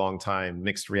saying for a long time,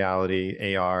 mixed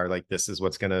reality, AR, like this is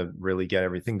what's going to really get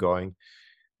everything going.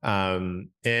 And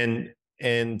then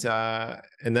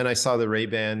I saw the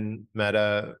Ray-Ban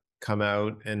Meta come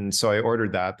out, and so I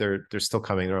ordered that. They're still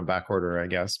coming. They're on back order, I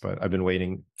guess, but I've been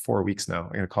waiting 4 weeks now.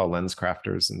 I'm gonna call Lens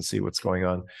Crafters and see what's going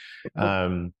on.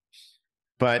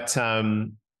 But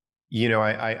you know,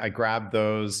 I grabbed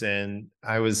those and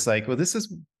I was like, well, this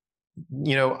is,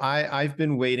 you know, I've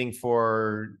been waiting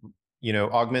for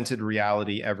augmented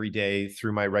reality every day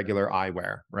through my regular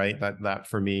eyewear, right? That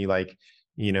for me, like,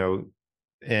 and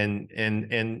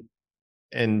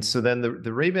so then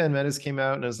the Ray-Ban Metas came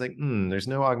out, and I was like, there's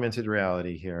no augmented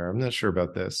reality here. I'm not sure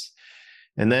about this.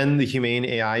 And then the Humane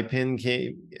AI pin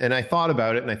came, and I thought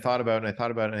about it, and I thought about it, and I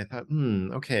thought about it, and I thought,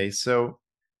 okay, so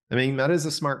I mean, Meta is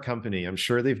a smart company. I'm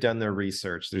sure they've done their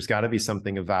research. There's got to be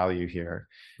something of value here.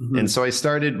 And so I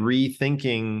started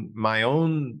rethinking my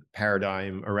own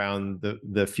paradigm around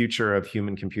the future of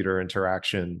human-computer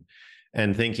interaction,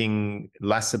 and thinking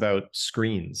less about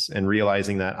screens, and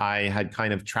realizing that I had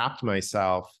kind of trapped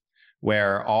myself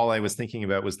where all I was thinking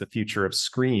about was the future of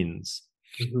screens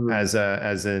as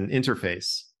an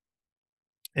interface.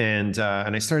 And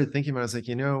I started thinking about it. I was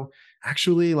like,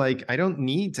 actually, like, I don't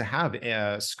need to have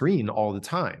a screen all the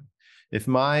time. If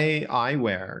my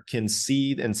eyewear can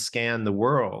see and scan the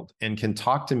world and can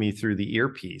talk to me through the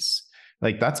earpiece,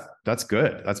 like that's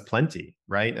good. That's plenty,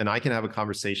 right? And I can have a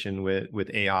conversation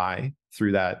with AI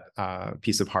through that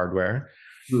piece of hardware.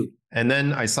 And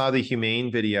then I saw the Humane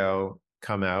video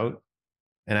come out,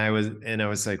 and I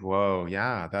was like, whoa,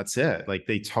 yeah, that's it. Like,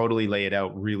 they totally lay it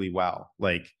out really well.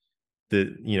 Like,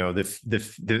 the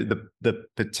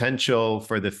potential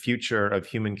for the future of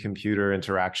human computer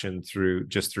interaction through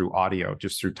audio,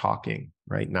 just through talking,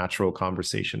 right? Natural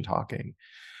conversation talking.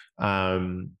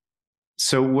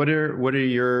 So what are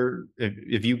your,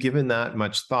 have you given that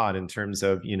much thought in terms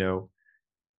of, how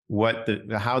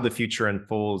the future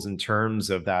unfolds in terms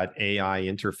of that AI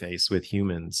interface with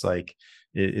humans? Like,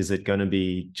 is it going to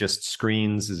be just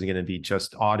screens? Is it going to be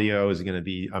just audio? Is it going to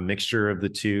be a mixture of the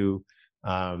two?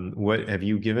 What have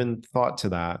you given thought to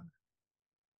that?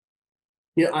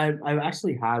 I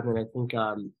actually have, and I think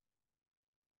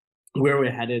where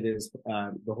we're headed is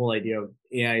the whole idea of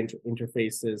AI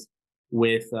interfaces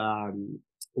with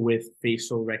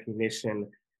facial recognition,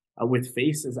 with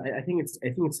faces. I think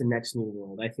it's the next new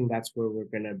world. I think that's where we're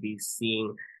going to be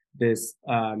seeing this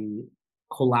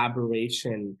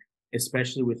collaboration,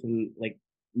 especially within like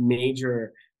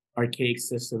major archaic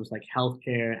systems like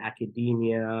healthcare,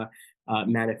 academia,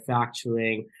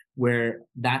 manufacturing, where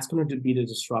that's going to be the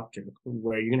disruptor,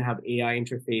 where you're going to have AI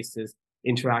interfaces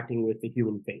interacting with the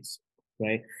human face,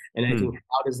 right? And I think,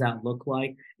 how does that look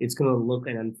like? It's going to look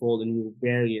and unfold in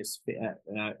various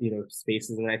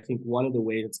spaces. And I think one of the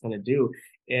ways it's going to do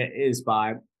is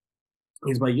by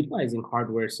utilizing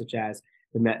hardware such as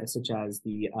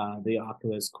the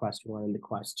Oculus Quest 1 and the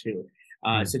Quest 2,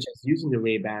 such as using the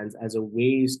Ray-Bans as a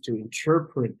ways to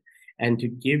interpret and to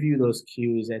give you those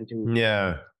cues and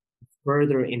to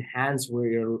further enhance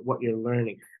what you're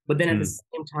learning. But then at the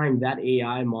same time, that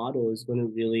AI model is going to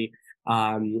really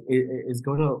is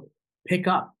going to pick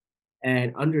up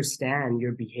and understand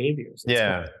your behaviors. It's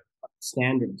going to pick up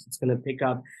standards. It's going to pick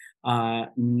up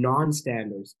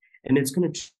non-standards, and it's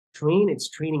going to train its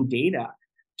training data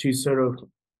to sort of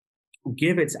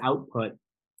give its output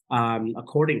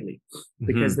accordingly.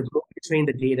 Because the more you train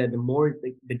the data, the more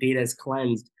the data is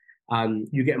cleansed,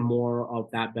 you get more of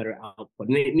that better output.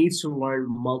 And it needs to learn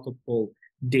multiple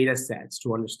data sets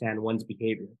to understand one's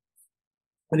behavior.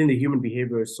 I think the human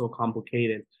behavior is so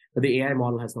complicated, but the AI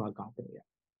model has not got there yet.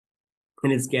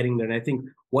 And it's getting there. And I think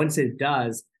once it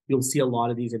does, you'll see a lot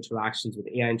of these interactions with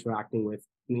AI interacting with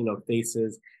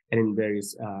faces, and in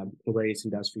various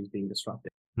industries being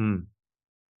disrupted.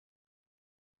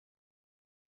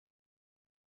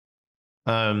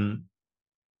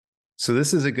 So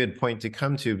this is a good point to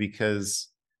come to, because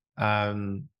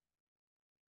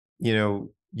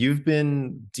you've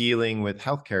been dealing with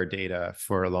healthcare data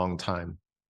for a long time.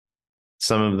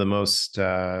 Some of the most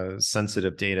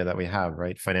sensitive data that we have,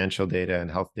 right? Financial data and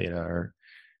health data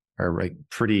are like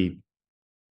pretty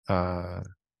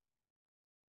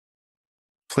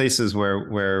places where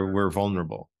we're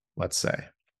vulnerable, let's say.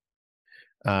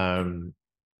 The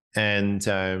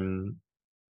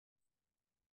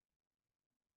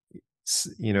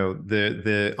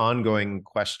ongoing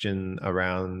question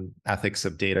around ethics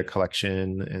of data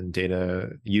collection and data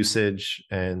usage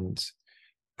and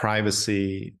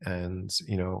privacy, and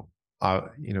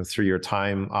through your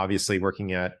time obviously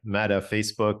working at Meta,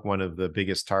 Facebook, one of the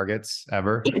biggest targets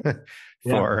ever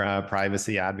for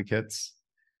privacy advocates,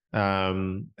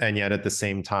 and yet at the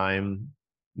same time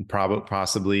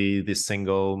possibly the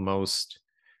single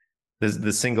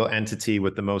entity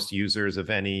with the most users of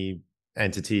any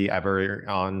entity ever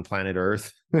on planet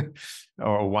Earth,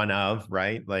 or one of,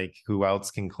 right? Like, who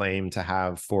else can claim to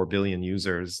have 4 billion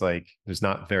users? Like, there's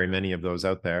not very many of those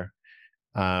out there.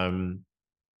 So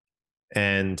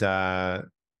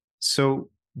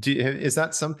is that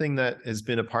something that has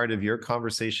been a part of your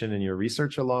conversation and your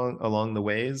research along the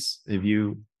ways? Have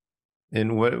you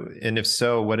And if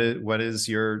so, what is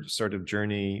your sort of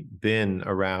journey been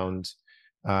around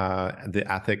the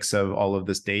ethics of all of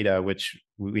this data, which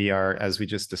we are, as we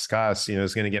just discussed,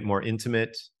 is going to get more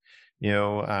intimate.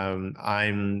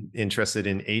 I'm interested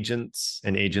in agents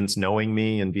and agents knowing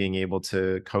me and being able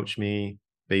to coach me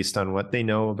based on what they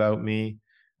know about me.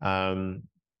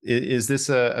 Is this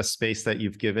a space that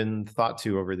you've given thought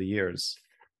to over the years?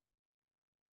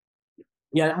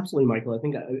 Yeah, absolutely, Michael. I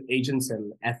think agents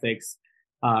and ethics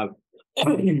uh,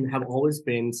 have always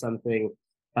been something.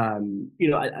 At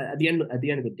the end of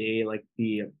the day, like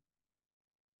the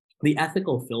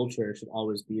ethical filter should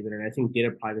always be there, and I think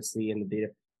data privacy and the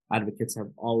data advocates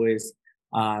have always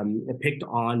picked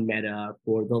on Meta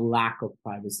for the lack of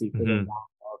privacy, for the lack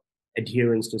of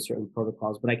adherence to certain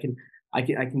protocols. But I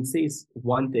can say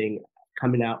one thing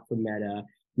coming out from Meta.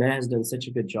 Meta has done such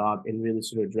a good job in really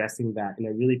sort of addressing that in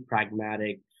a really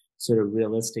pragmatic, sort of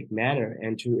realistic manner,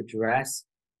 and to address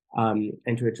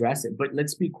it. But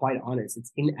let's be quite honest,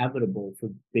 it's inevitable for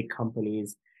big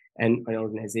companies and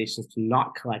organizations to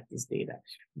not collect this data.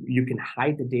 You can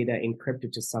hide the data, encrypt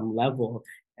it to some level,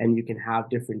 and you can have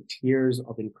different tiers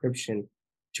of encryption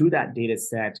to that data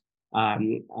set,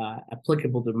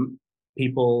 applicable to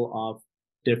people of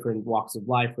different walks of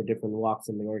life or different walks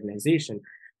in the organization.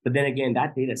 But then again,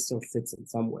 that data still sits in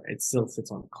somewhere. It still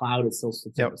sits on cloud. It still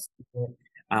sits on the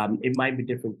server. It might be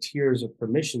different tiers of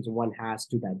permissions one has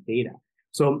to that data.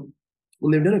 So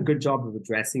they've done a good job of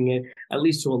addressing it, at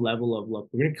least to a level of, look,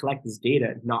 we're going to collect this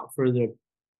data, not further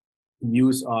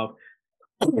use of,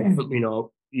 to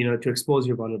expose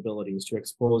your vulnerabilities, to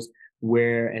expose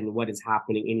where and what is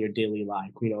happening in your daily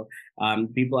life.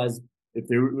 People, as if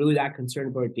they're really that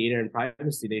concerned about data and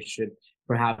privacy, they should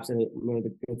perhaps, and one of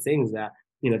the good things that,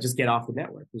 just get off the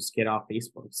network, just get off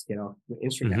Facebook, just get off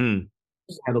Instagram.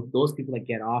 Those people that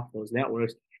get off those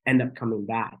networks end up coming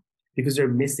back because they're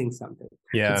missing something.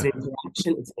 Yeah. It's an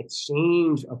interaction, it's an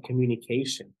exchange of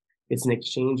communication. It's an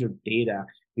exchange of data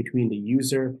between the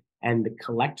user and the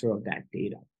collector of that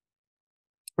data.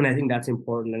 And I think that's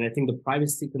important. And I think the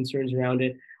privacy concerns around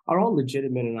it are all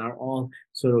legitimate and are all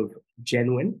sort of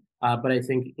genuine. But I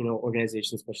think,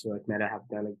 organizations, especially like Meta, have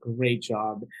done a great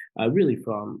job, really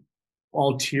from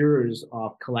all tiers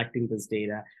of collecting this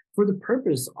data for the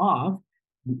purpose of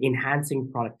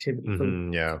enhancing productivity,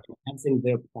 enhancing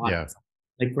their products.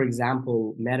 Like, for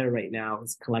example, Meta right now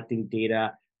is collecting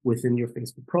data within your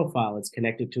Facebook profile. It's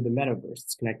connected to the metaverse.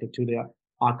 It's connected to the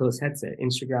Oculus headset.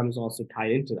 Instagram is also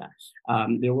tied into that.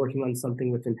 They're working on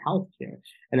something within healthcare.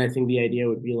 And I think the idea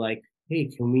would be like, hey,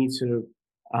 can we sort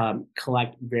of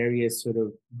collect various sort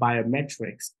of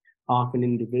biometrics of an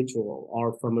individual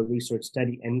or from a research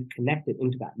study and connect it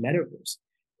into that metaverse,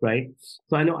 right?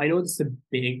 So I know this is a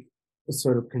big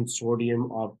sort of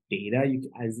consortium of data,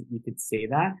 as you could say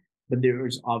that, but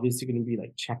there's obviously going to be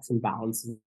like checks and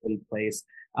balances in place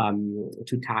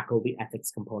to tackle the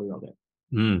ethics component of it.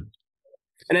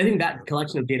 And I think that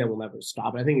collection of data will never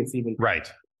stop. I think it's even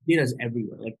data is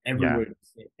everywhere, like everywhere.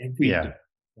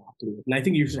 And I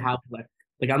think you should have like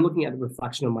I'm looking at the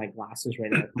reflection of my glasses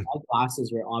right now. My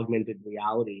glasses are augmented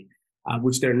reality,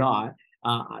 which they're not.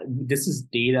 This is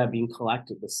data being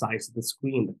collected: the size of the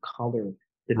screen, the color,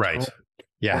 the tone.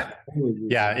 Yeah,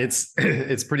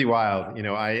 it's pretty wild.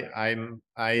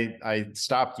 I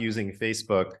stopped using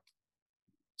Facebook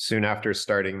soon after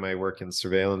starting my work in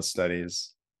surveillance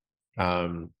studies.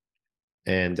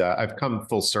 And I've come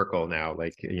full circle now.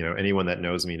 Like, anyone that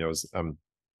knows me knows I'm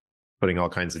putting all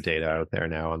kinds of data out there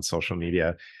now on social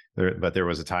media. But there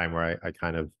was a time where I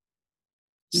kind of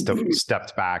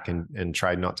stepped back and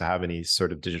tried not to have any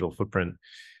sort of digital footprint.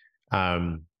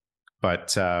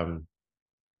 But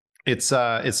it's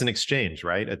an exchange,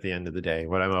 right? At the end of the day,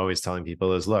 what I'm always telling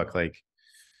people is, look, like,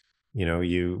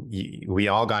 we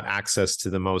all got access to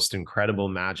the most incredible,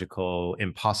 magical,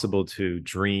 impossible to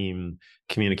dream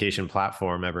communication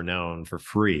platform ever known for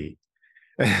free.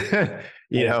 And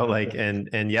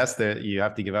yes, you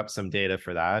have to give up some data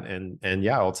for that. And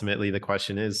yeah, ultimately the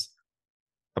question is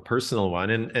a personal one.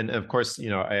 And of course,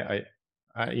 I'm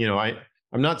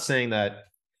not saying that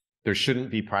there shouldn't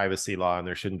be privacy law and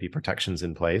there shouldn't be protections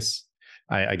in place.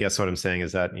 I guess what I'm saying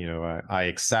is that, I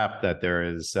accept that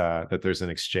there's an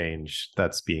exchange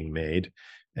that's being made.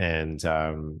 And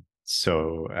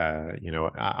so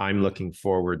I'm looking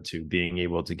forward to being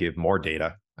able to give more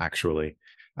data, actually,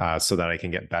 so that I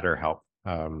can get better help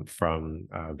from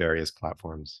various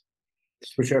platforms.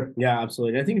 For sure. Yeah,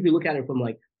 absolutely. I think if you look at it from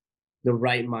like the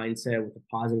right mindset with a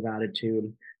positive attitude,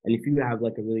 and if you have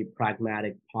like a really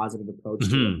pragmatic, positive approach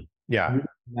to it, you come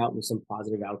out with some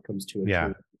positive outcomes to it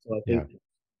too. So I think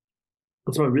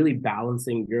It's about really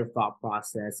balancing your thought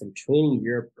process and training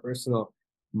your personal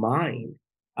mind,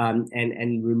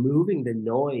 and removing the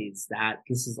noise that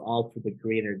this is all for the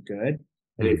greater good.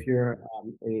 Mm. And if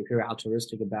you're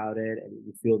altruistic about it and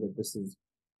you feel that this is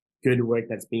good work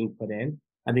that's being put in,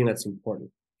 I think that's important.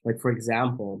 Like for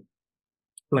example,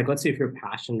 like let's say if you're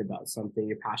passionate about something,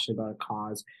 you're passionate about a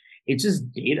cause, it's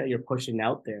just data you're pushing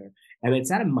out there, and it's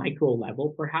at a micro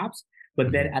level perhaps,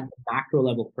 but then Mhm. at the macro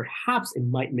level, perhaps it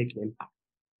might make an impact.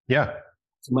 Yeah.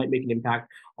 It might make an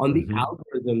impact on the Hmm.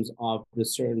 algorithms of the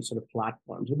certain sort of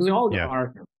platforms, because they all Yeah.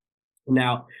 are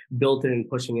now built in and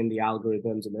pushing in the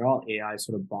algorithms, and they're all AI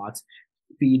sort of bots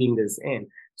feeding this in.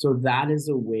 So that is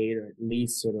a way to at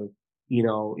least sort of, you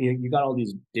got all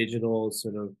these digital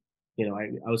sort of, I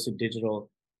would say digital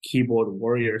keyboard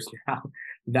warriors now.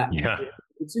 That Yeah.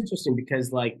 it's interesting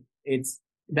because like it's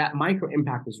that micro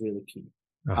impact is really key.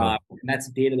 Uh-huh. That's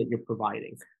data that you're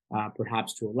providing,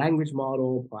 perhaps to a language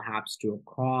model, perhaps to a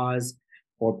cause,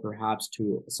 or perhaps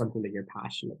to something that you're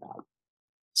passionate about.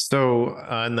 So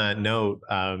on that note,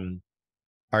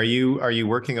 are you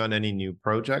working on any new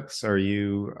projects? Are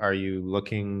you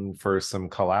looking for some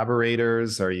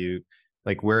collaborators? Are you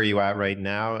like where are you at right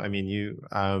now? I mean, you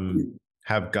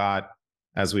have got,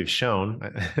 as we've shown,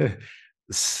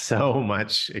 so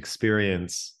much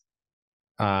experience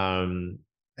um,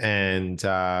 and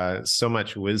so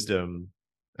much wisdom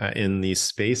in these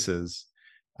spaces.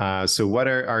 So, what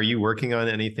are you working on?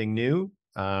 Anything new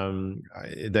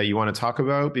that you want to talk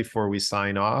about before we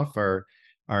sign off? Or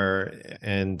are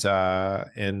and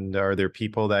are there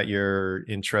people that you're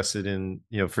interested in?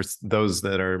 You know, for those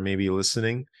that are maybe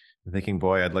listening, and thinking,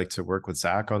 "Boy, I'd like to work with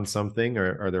Zach on something."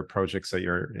 Or are there projects that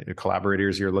you're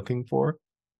collaborators you're looking for?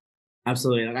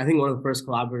 Absolutely. Like, I think one of the first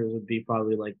collaborators would be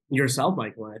probably like yourself,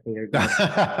 Michael. I think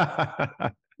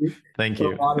Thank for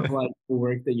you. a lot of like the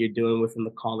work that you're doing within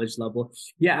the college level.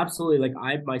 Yeah, absolutely. Like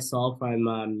I myself,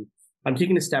 I'm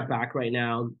taking a step back right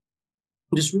now,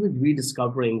 just really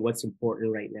rediscovering what's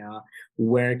important right now.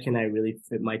 Where can I really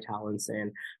fit my talents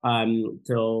in?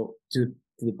 So to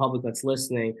the public that's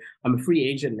listening, I'm a free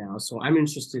agent now, so I'm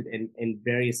interested in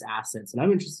various assets, and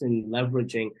I'm interested in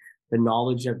leveraging the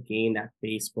knowledge I've gained at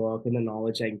Facebook and the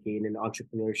knowledge I gained in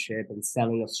entrepreneurship and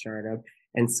selling a startup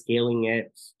and scaling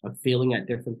it, failing at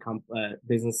different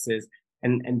businesses,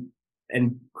 and and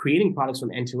and creating products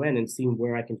from end to end and seeing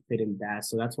where I can fit in best.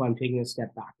 So that's why I'm taking a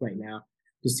step back right now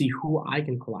to see who I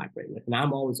can collaborate with. And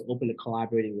I'm always open to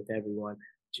collaborating with everyone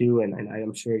too. And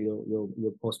I'm sure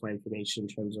you'll post my information in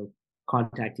terms of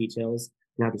contact details.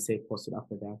 Not to say post it up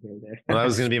or down here and Well, that there.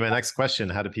 was going to be my next question.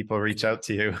 How do people reach out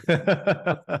to you?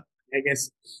 I guess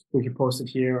we can post it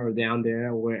here or down there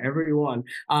or wherever you want.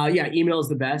 Yeah, email is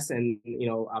the best, and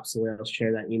absolutely, I'll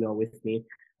share that email with me,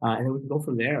 and then we can go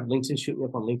from there. LinkedIn, shoot me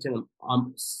up on LinkedIn.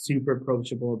 I'm super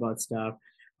approachable about stuff,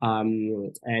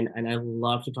 and I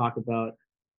love to talk about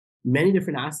many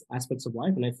different aspects of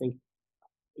life. And I think,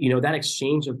 that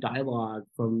exchange of dialogue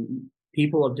from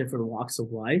people of different walks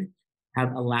of life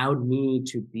have allowed me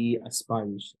to be a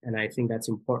sponge. And I think that's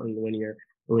important when you're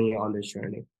on this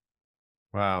journey.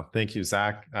 Wow. Thank you,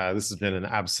 Zach. This has been an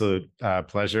absolute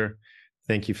pleasure.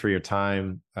 Thank you for your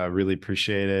time. Really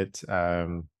appreciate it.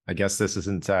 I guess this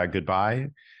isn't goodbye.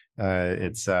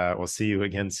 It's we'll see you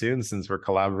again soon since we're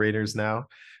collaborators now.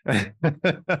 For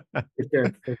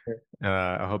sure, for sure.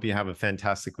 I hope you have a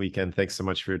fantastic weekend. Thanks so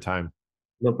much for your time.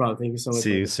 No problem. Thank you so much,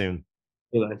 See you Michael.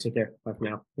 soon. Take care. Bye for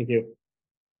now. Thank you.